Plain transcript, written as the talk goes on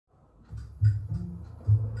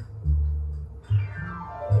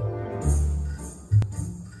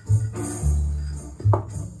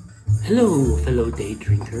Hello, fellow day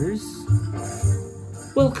drinkers.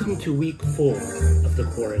 Welcome to week 4 of the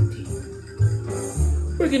quarantine.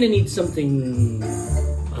 We're gonna need something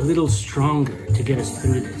a little stronger to get us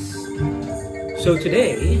through this. So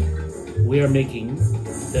today, we are making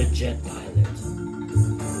the jet pilot.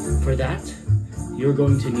 For that, you're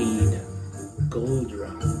going to need gold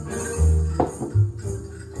rum,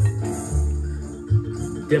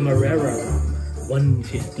 Demerara rum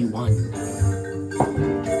 151,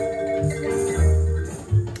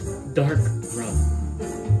 dark rum,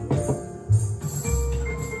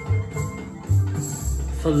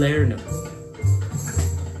 falernum,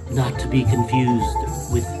 not to be confused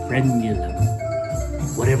with frenulum.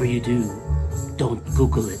 Whatever you do, don't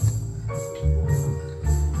Google it.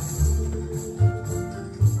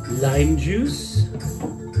 Lime juice,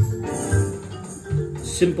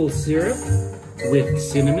 simple syrup with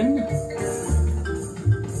cinnamon,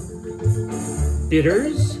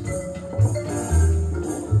 bitters,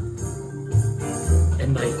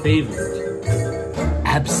 and my favorite,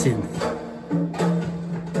 absinthe.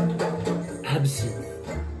 Absinthe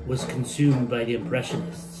was consumed by the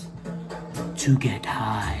Impressionists to get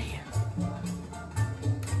high.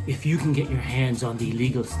 If you can get your hands on the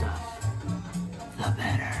illegal stuff, the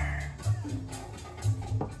better.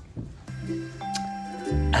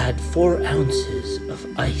 Add 4 ounces of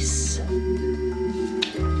ice.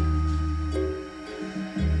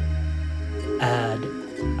 Add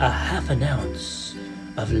a ½ ounce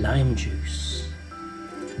of lime juice.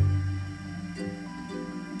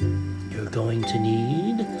 You're going to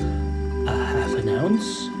need a ½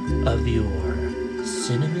 ounce of your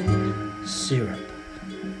cinnamon syrup.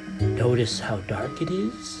 Notice how dark it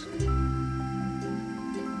is.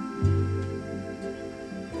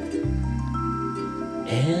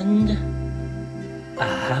 And a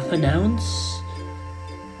 ½ ounce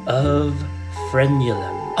of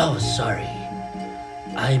frenulum. Oh, sorry.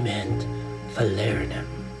 I meant falernum.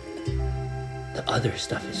 The other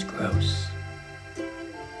stuff is gross.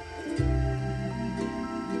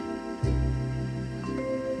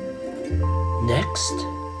 Next,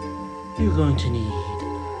 you're going to need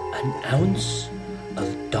an ounce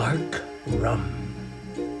of dark rum.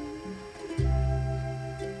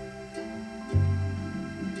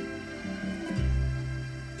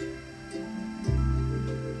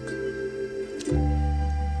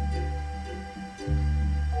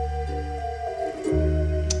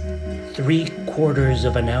 Three-quarters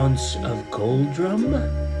of an ounce of gold rum.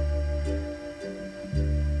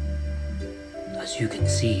 As you can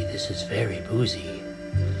see, this is very boozy.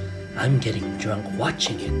 I'm getting drunk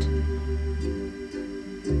watching it.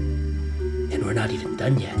 And we're not even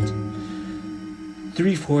done yet.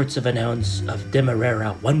 3/4 of an ounce of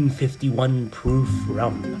Demerara 151 proof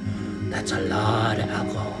rum. That's a lot of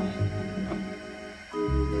alcohol.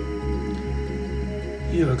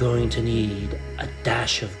 You're going to need a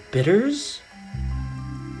dash of bitters,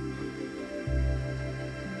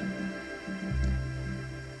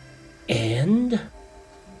 and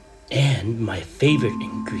my favorite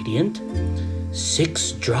ingredient,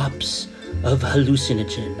 6 drops of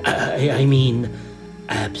hallucinogen. I mean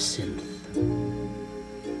absinthe.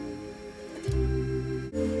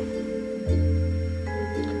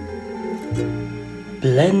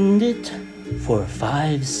 Blend it for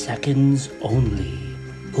 5 seconds only.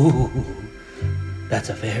 Ooh, that's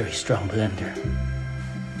a very strong blender.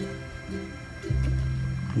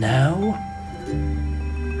 Now,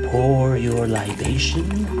 pour your libation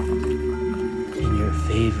in your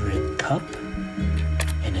favorite cup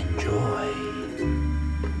and enjoy.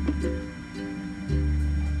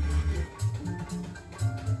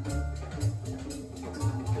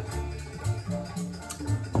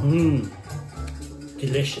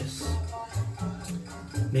 Delicious.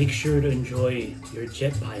 Make sure to enjoy your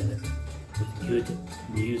jet pilot with good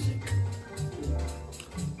music.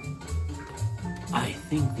 I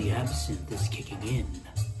think the absinthe is kicking in.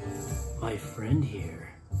 My friend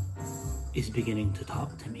here is beginning to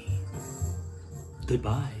talk to me.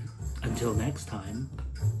 Goodbye. Until next time.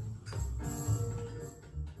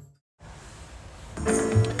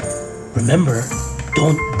 Remember,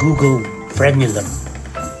 don't Google frenulum.